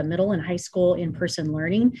the middle and high school in-person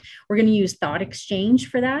learning. We're going to use Thought Exchange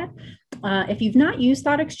for that. If you've not used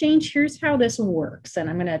Thought Exchange, here's how this works. And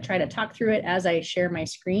I'm going to try to talk through it as I share my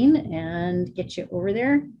screen and get you over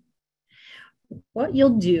there. What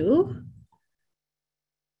you'll do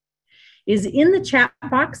is in the chat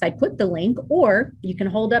box. I put the link, or you can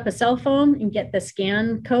hold up a cell phone and get the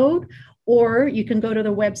scan code, or you can go to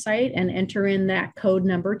the website and enter in that code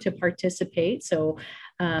number to participate. So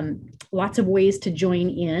lots of ways to join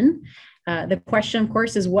in. The question, of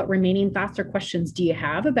course, is what remaining thoughts or questions do you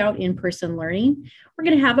have about in-person learning? We're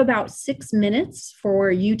going to have about 6 minutes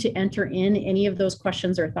for you to enter in any of those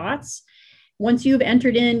questions or thoughts. Once you've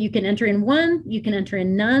entered in, you can enter in 1, you can enter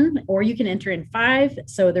in none, or you can enter in 5.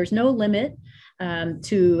 So there's no limit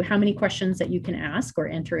to how many questions that you can ask or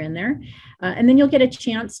enter in there. And then you'll get a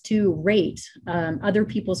chance to rate other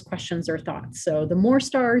people's questions or thoughts. So the more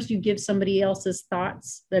stars you give somebody else's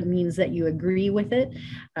thoughts, that means that you agree with it.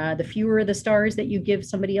 The fewer the stars that you give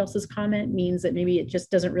somebody else's comment means that maybe it just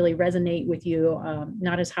doesn't really resonate with you,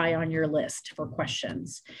 not as high on your list for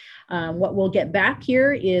questions. What we'll get back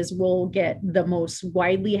here is we'll get the most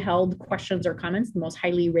widely held questions or comments, the most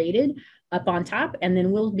highly rated, up on top, and then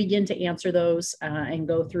we'll begin to answer those and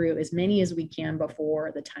go through as many as we can before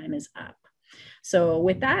the time is up. So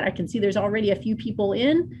with that, I can see there's already a few people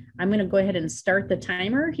in. I'm going to go ahead and start the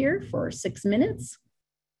timer here for 6 minutes,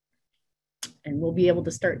 and we'll be able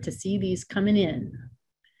to start to see these coming in.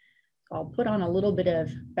 I'll put on a little bit of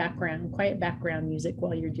background, quiet background music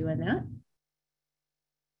while you're doing that.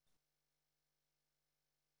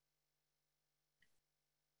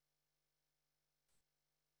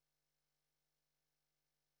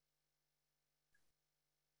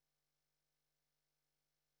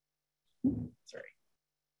 Sorry.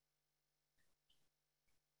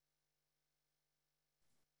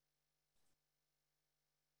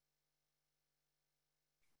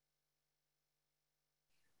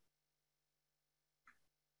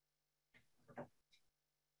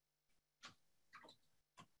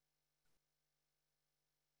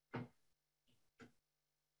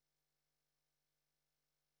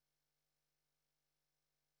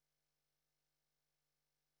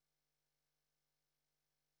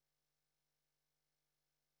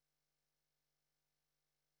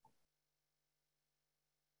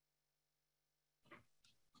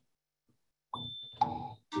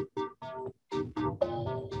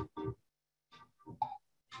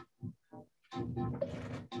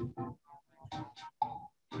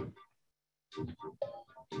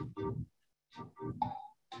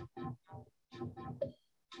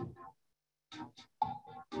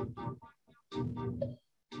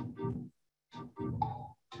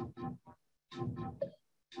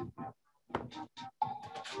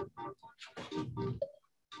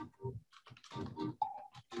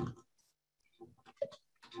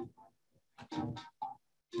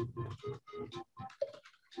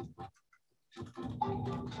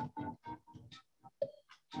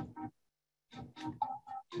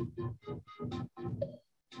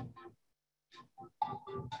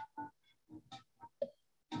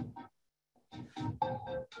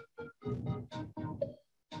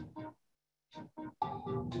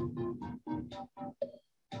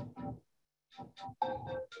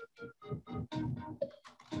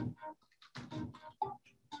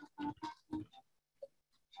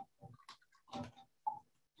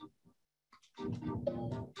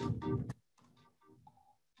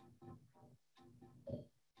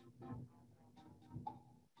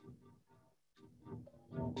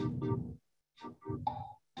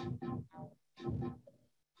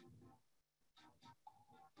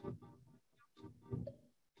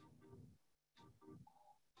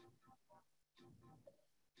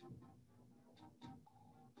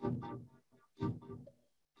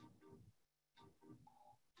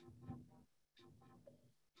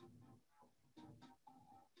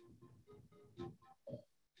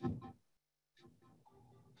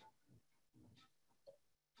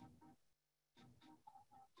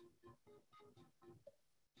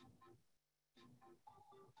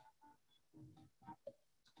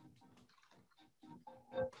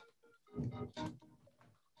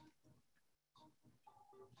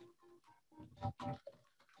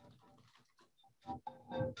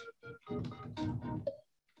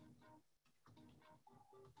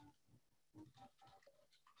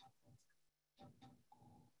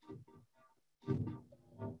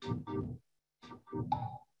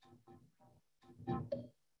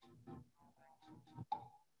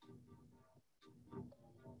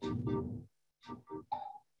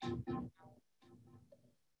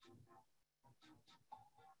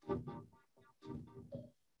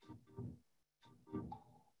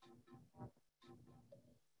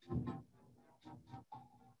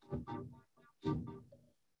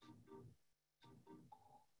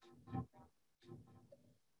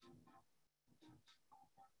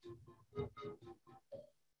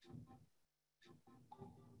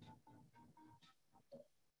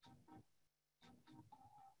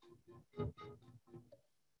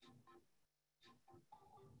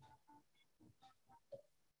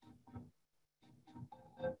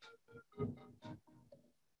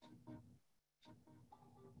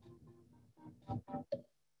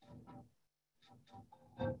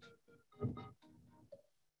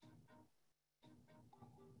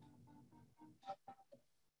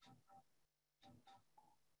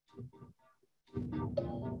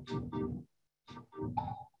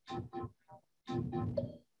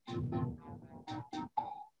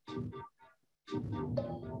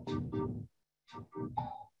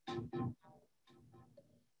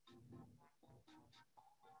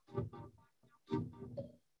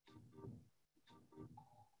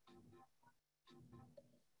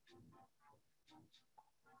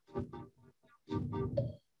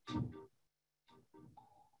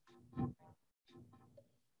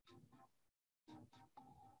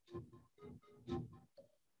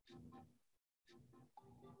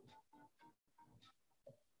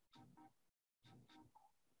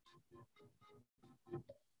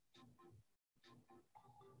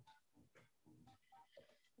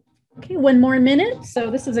 Okay, one more minute. So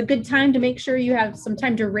this is a good time to make sure you have some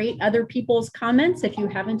time to rate other people's comments if you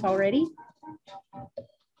haven't already.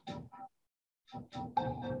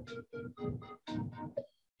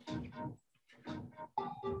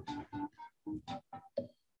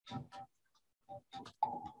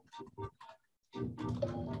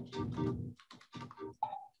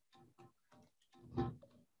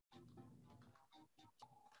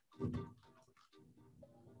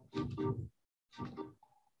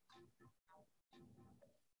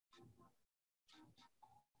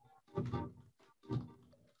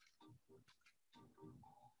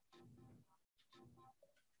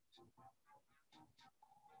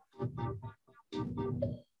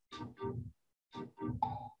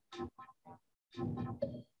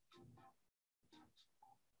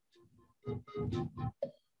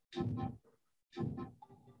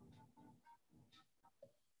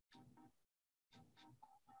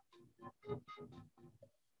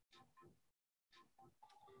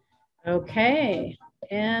 Okay,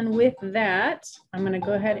 and with that, I'm going to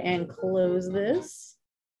go ahead and close this.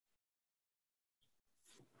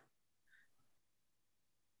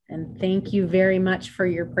 And thank you very much for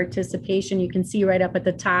your participation. You can see right up at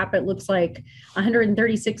the top, it looks like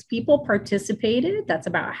 136 people participated. That's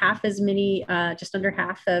about half as many, just under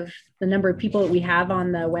half of the number of people that we have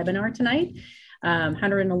on the webinar tonight.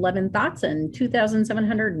 111 thoughts and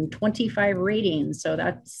 2,725 ratings. So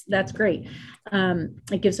that's great.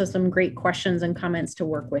 It gives us some great questions and comments to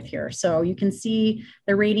work with here. So you can see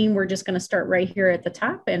the rating. We're just going to start right here at the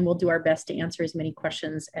top, and we'll do our best to answer as many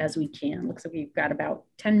questions as we can. Looks like we've got about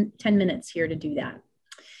 10 minutes here to do that.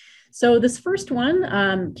 So this first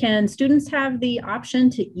one, can students have the option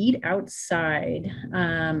to eat outside?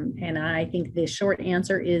 And I think the short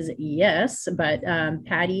answer is yes, but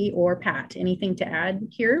Patty or Pat, anything to add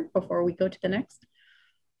here before we go to the next?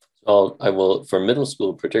 I will, for middle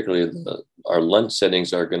school particularly, our lunch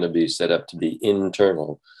settings are going to be set up to be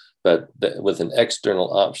internal, but with an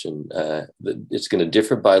external option. It's going to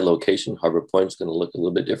differ by location. Harbor Point is going to look a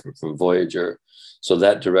little bit different from Voyager. So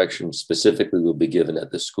that direction specifically will be given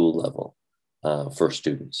at the school level for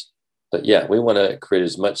students. But yeah, we want to create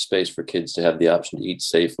as much space for kids to have the option to eat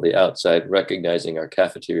safely outside, recognizing our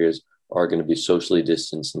cafeterias are going to be socially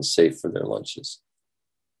distanced and safe for their lunches.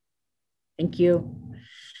 Thank you.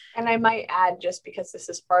 And I might add, just because this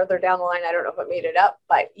is farther down the line, I don't know if I made it up,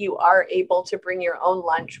 but you are able to bring your own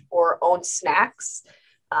lunch or own snacks,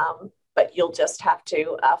 but you'll just have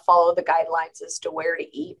to follow the guidelines as to where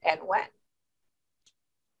to eat and when.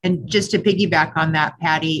 And just to piggyback on that,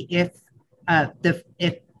 Patty, if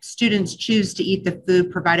students choose to eat the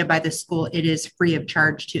food provided by the school, it is free of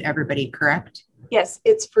charge to everybody, correct? Yes,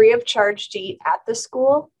 it's free of charge to eat at the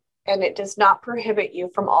school, and it does not prohibit you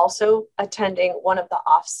from also attending one of the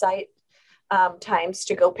off-site times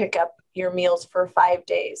to go pick up your meals for 5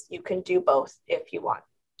 days. You can do both if you want.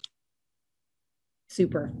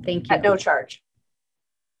 Super, thank you. At no charge.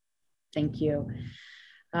 Thank you.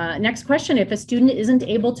 Next question, if a student isn't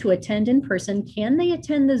able to attend in person, can they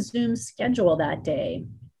attend the Zoom schedule that day?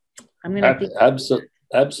 I'm going to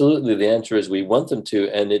Absolutely. The answer is we want them to,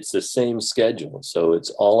 and it's the same schedule. So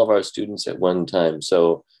it's all of our students at one time.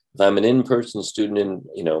 So if I'm an in-person student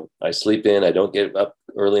and, I sleep in, I don't get up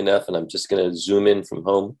early enough, and I'm just going to Zoom in from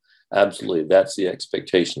home, absolutely, that's the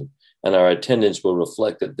expectation. And our attendance will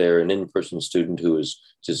reflect that they're an in-person student who is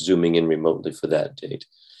just Zooming in remotely for that date.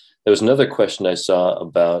 There was another question I saw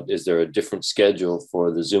about, is there a different schedule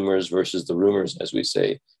for the Zoomers versus the Roomers, as we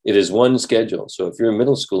say? It is one schedule. So if you're a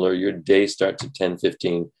middle schooler, your day starts at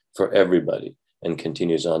 10:15 for everybody and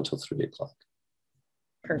continues on till 3 o'clock.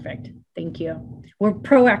 Perfect. Thank you. We're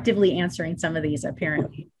proactively answering some of these,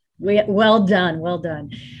 apparently. Well done. Well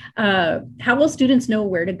done. How will students know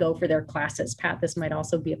where to go for their classes? Pat, this might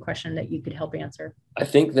also be a question that you could help answer. I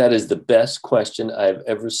think that is the best question I've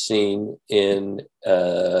ever seen in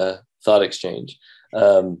Thought Exchange.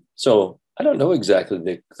 So I don't know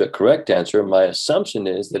exactly the correct answer. My assumption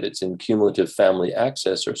is that it's in cumulative family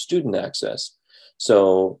access or student access.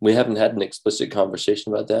 So we haven't had an explicit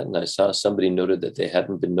conversation about that. And I saw somebody noted that they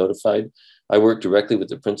hadn't been notified. I work directly with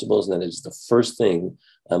the principals, and that is the first thing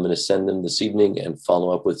I'm going to send them this evening and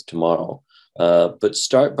follow up with tomorrow. But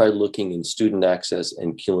start by looking in student access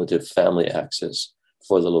and cumulative family access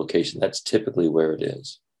for the location. That's typically where it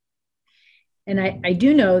is. And I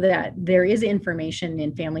do know that there is information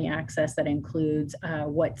in family access that includes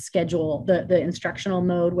what schedule, the instructional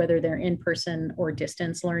mode, whether they're in person or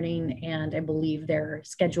distance learning, and I believe their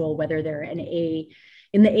schedule, whether they're in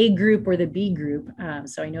the A group or the B group.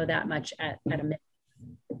 So I know that much at a minimum.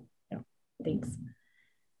 So, thanks.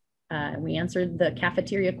 We answered the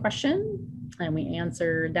cafeteria question, and we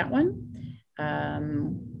answered that one.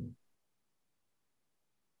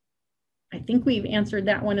 I think we've answered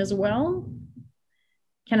that one as well.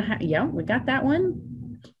 Yeah, we got that one.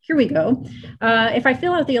 Here we go. If I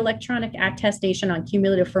fill out the electronic attestation on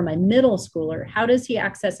cumulative for my middle schooler, how does he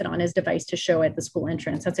access it on his device to show at the school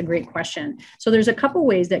entrance? That's a great question. So there's a couple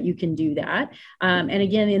ways that you can do that. And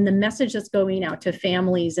again, in the message that's going out to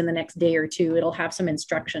families in the next day or two, it'll have some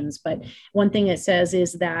instructions. But one thing it says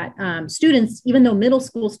is that students, even though middle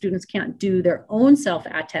school students can't do their own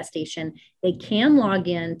self-attestation, they can log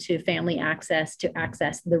in to Family Access to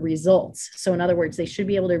access the results. So in other words, they should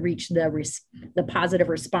be able to reach the positive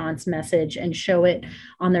response message and show it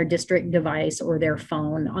on their district device or their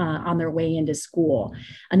phone on their way into school.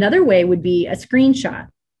 Another way would be a screenshot.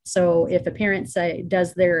 So if a parent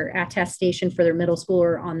does their attestation for their middle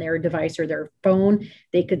schooler on their device or their phone,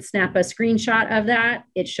 they could snap a screenshot of that.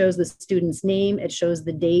 It shows the student's name, it shows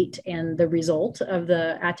the date and the result of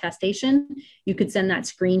the attestation. You could send that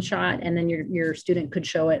screenshot, and then your student could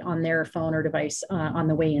show it on their phone or device on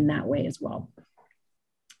the way in that way as well.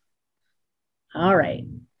 All right,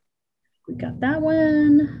 we got that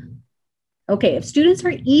one. Okay, if students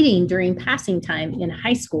are eating during passing time in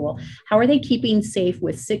high school, how are they keeping safe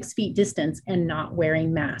with 6 feet distance and not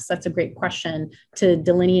wearing masks? That's a great question to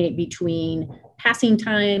delineate between passing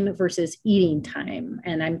time versus eating time.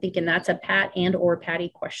 And I'm thinking that's a Pat and or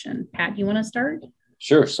Patty question. Pat, you want to start?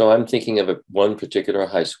 Sure. So I'm thinking of one particular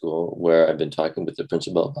high school where I've been talking with the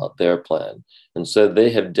principal about their plan. And so they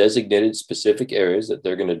have designated specific areas that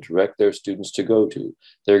they're going to direct their students to go to.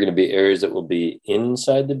 There are going to be areas that will be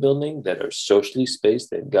inside the building that are socially spaced.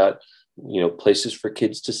 They've got, places for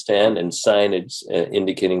kids to stand and signage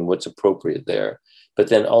indicating what's appropriate there, but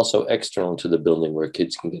then also external to the building where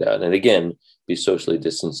kids can get out and again, be socially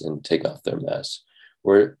distanced and take off their masks.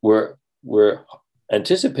 We're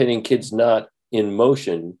anticipating kids not in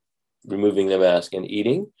motion, removing the mask and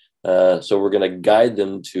eating. So we're going to guide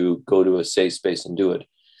them to go to a safe space and do it.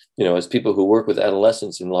 As people who work with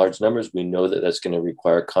adolescents in large numbers, we know that that's going to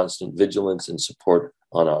require constant vigilance and support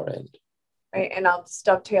on our end. Right, and I'll just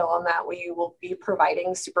dovetail on that. We will be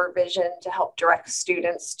providing supervision to help direct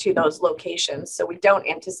students to those locations. So we don't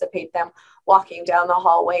anticipate them walking down the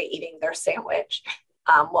hallway eating their sandwich.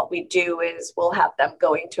 What we do is we'll have them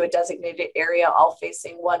going to a designated area, all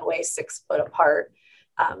facing one way, 6 foot apart,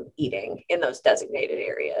 eating in those designated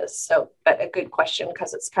areas. So, but a good question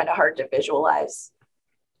because it's kind of hard to visualize.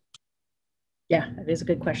 Yeah, that is a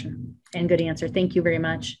good question and good answer. Thank you very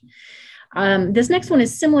much. This next one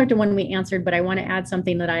is similar to one we answered, but I want to add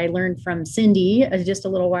something that I learned from Cindy just a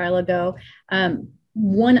little while ago.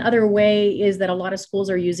 One other way is that a lot of schools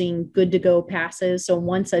are using good to go passes. So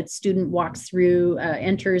once a student walks through,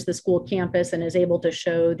 enters the school campus and is able to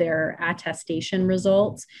show their attestation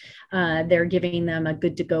results, they're giving them a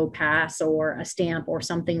good to go pass or a stamp or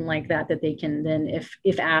something like that, that they can then,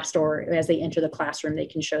 if asked or as they enter the classroom, they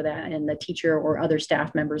can show that, and the teacher or other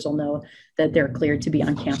staff members will know that they're cleared to be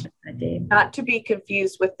on campus that day. Not to be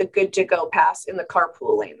confused with the good to go pass in the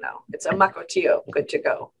carpool lane though. It's a Makotio good to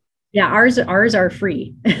go. Yeah, ours are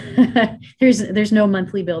free. There's no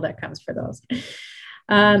monthly bill that comes for those.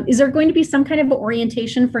 Is there going to be some kind of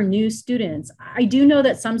orientation for new students? I do know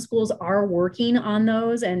that some schools are working on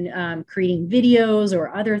those and creating videos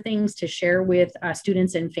or other things to share with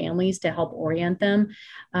students and families to help orient them.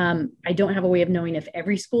 I don't have a way of knowing if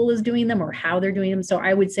every school is doing them or how they're doing them. So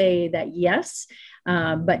I would say that yes,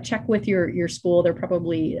 but check with your school. They're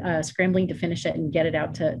probably scrambling to finish it and get it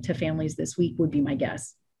out to families this week would be my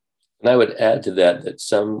guess. And I would add to that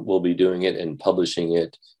some will be doing it and publishing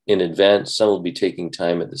it in advance. Some will be taking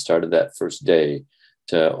time at the start of that first day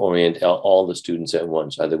to orient all the students at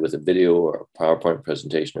once, either with a video or a PowerPoint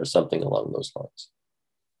presentation or something along those lines.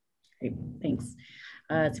 Great, thanks.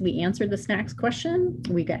 So we answered the snacks question.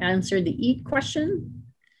 We answered the eat question.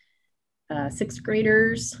 6th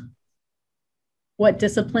graders. What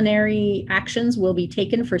disciplinary actions will be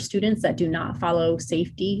taken for students that do not follow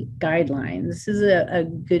safety guidelines? This is a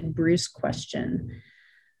good Bruce question.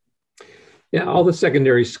 Yeah, all the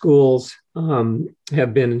secondary schools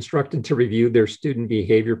have been instructed to review their student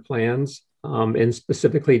behavior plans and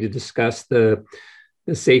specifically to discuss the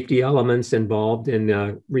safety elements involved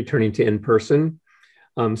in returning to in-person.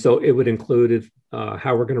 So it would include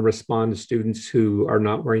how we're going to respond to students who are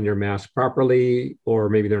not wearing their mask properly, or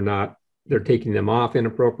maybe they're taking them off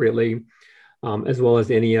inappropriately, as well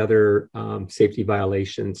as any other safety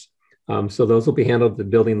violations. So those will be handled at the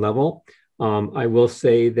building level. I will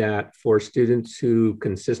say that for students who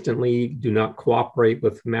consistently do not cooperate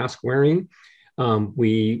with mask wearing,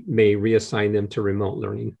 we may reassign them to remote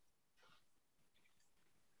learning.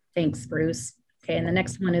 Thanks, Bruce. Okay, and the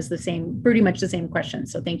next one is the same, pretty much the same question.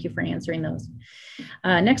 So thank you for answering those.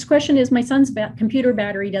 Next question is, my son's computer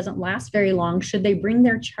battery doesn't last very long. Should they bring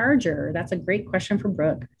their charger? That's a great question for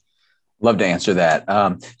Brooke. Love to answer that.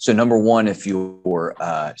 So number one, if your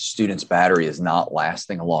student's battery is not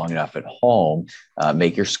lasting long enough at home,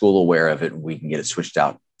 make your school aware of it, and we can get it switched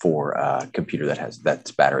out for a computer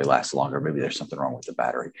that's battery lasts longer. Maybe there's something wrong with the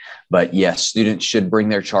battery. But yes, students should bring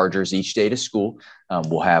their chargers each day to school.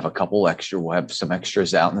 We'll have some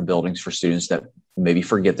extras out in the buildings for students that maybe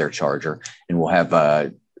forget their charger, and we'll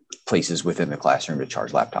have places within the classroom to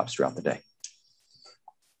charge laptops throughout the day.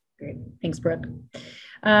 Great, thanks, Brooke.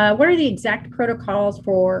 What are the exact protocols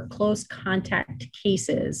for close contact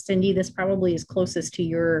cases? Cindy, this probably is closest to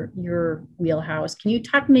your wheelhouse. Can you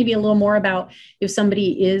talk maybe a little more about if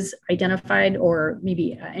somebody is identified, or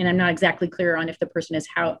maybe, and I'm not exactly clear on if the person is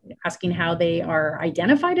asking how they are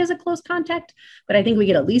identified as a close contact, but I think we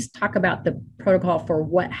could at least talk about the protocol for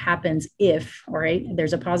what happens if, all right,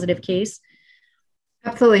 there's a positive case.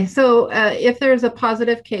 Absolutely. So if there's a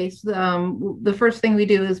positive case, the first thing we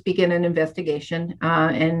do is begin an investigation,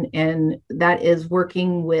 and that is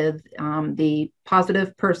working with the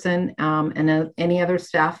positive person and any other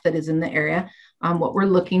staff that is in the area. What we're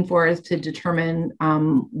looking for is to determine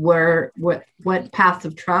what paths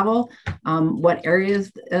of travel, what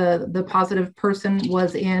areas the positive person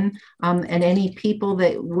was in, and any people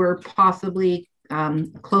that were possibly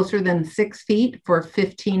closer than 6 feet for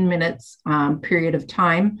 15 minutes period of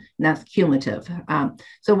time, and that's cumulative.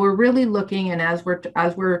 So we're really looking, and as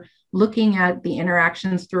we're looking at the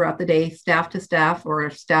interactions throughout the day, staff to staff or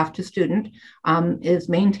staff to student, is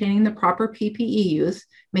maintaining the proper PPE use,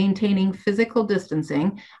 maintaining physical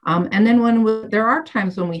distancing, and then when there are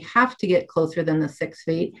times when we have to get closer than the 6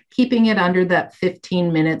 feet, keeping it under that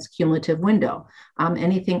 15 minutes cumulative window.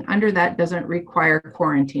 Anything under that doesn't require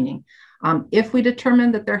quarantining. If we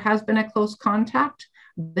determine that there has been a close contact,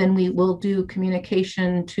 then we will do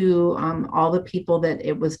communication to all the people that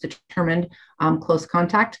it was determined close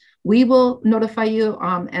contact. We will notify you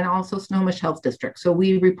and also Snohomish Health District. So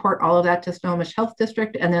we report all of that to Snohomish Health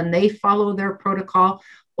District, and then they follow their protocol.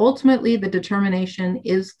 Ultimately, the determination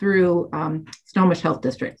is through Snohomish Health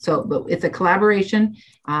District. So it's a collaboration,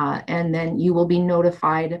 and then you will be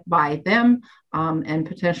notified by them and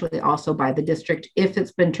potentially also by the district if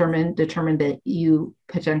it's been determined that you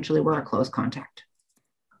potentially were a close contact.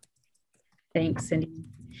 Thanks, Cindy.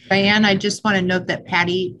 Diane, I just want to note that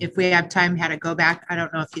Patty, if we have time, had to go back. I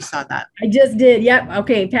don't know if you saw that. I just did. Yep.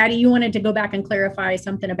 Okay, Patty, you wanted to go back and clarify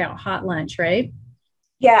something about hot lunch, right?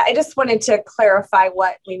 Yeah, I just wanted to clarify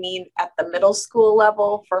what we mean at the middle school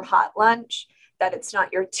level for hot lunch, that it's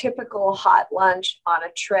not your typical hot lunch on a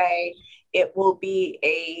tray. It will be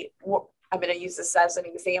I'm going to use this as an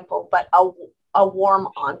example, but a warm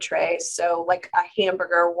entree. So like a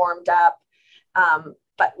hamburger warmed up,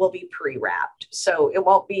 but will be pre-wrapped. So it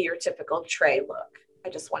won't be your typical tray look. I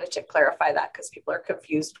just wanted to clarify that because people are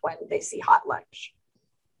confused when they see hot lunch.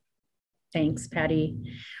 Thanks, Patty.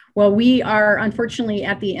 Well, we are unfortunately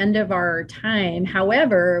at the end of our time.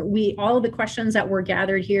 However, all of the questions that were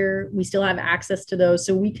gathered here, we still have access to those,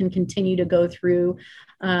 so we can continue to go through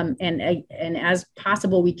and as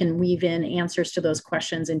possible, we can weave in answers to those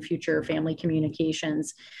questions in future family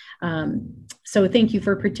communications. So thank you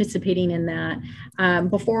for participating in that.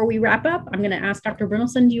 Before we wrap up, I'm going to ask Dr.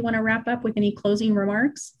 Brynildson, do you want to wrap up with any closing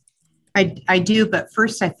remarks? I do, but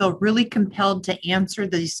first I feel really compelled to answer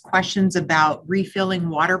these questions about refilling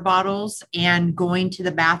water bottles and going to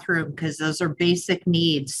the bathroom, because those are basic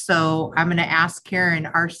needs. So I'm going to ask Karen,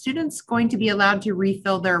 are students going to be allowed to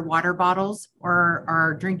refill their water bottles, or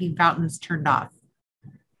are drinking fountains turned off?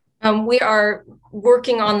 We are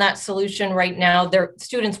working on that solution right now. Their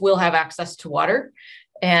students will have access to water,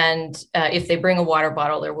 and if they bring a water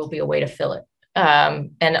bottle, there will be a way to fill it.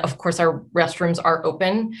 And of course, our restrooms are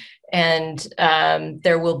open, and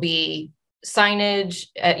there will be signage,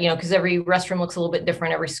 because every restroom looks a little bit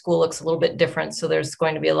different. Every school looks a little bit different. So there's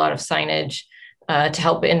going to be a lot of signage to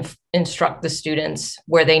help instruct the students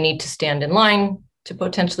where they need to stand in line to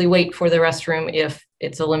potentially wait for the restroom if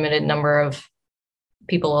it's a limited number of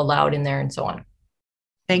people allowed in there and so on.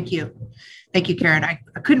 Thank you. Thank you, Karen. I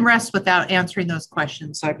couldn't rest without answering those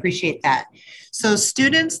questions, so I appreciate that. So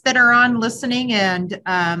students that are on listening and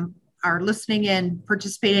are listening and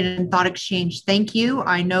participating in Thought Exchange, thank you.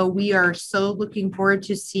 I know we are so looking forward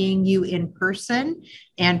to seeing you in person.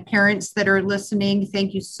 And parents that are listening,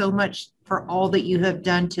 thank you so much for all that you have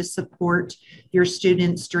done to support your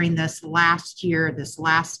students during this last year, this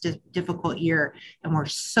last difficult year. And we're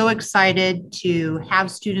so excited to have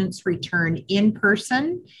students return in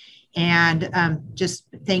person And just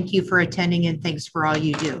thank you for attending and thanks for all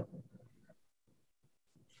you do.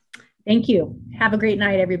 Thank you. Have a great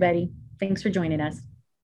night, everybody. Thanks for joining us.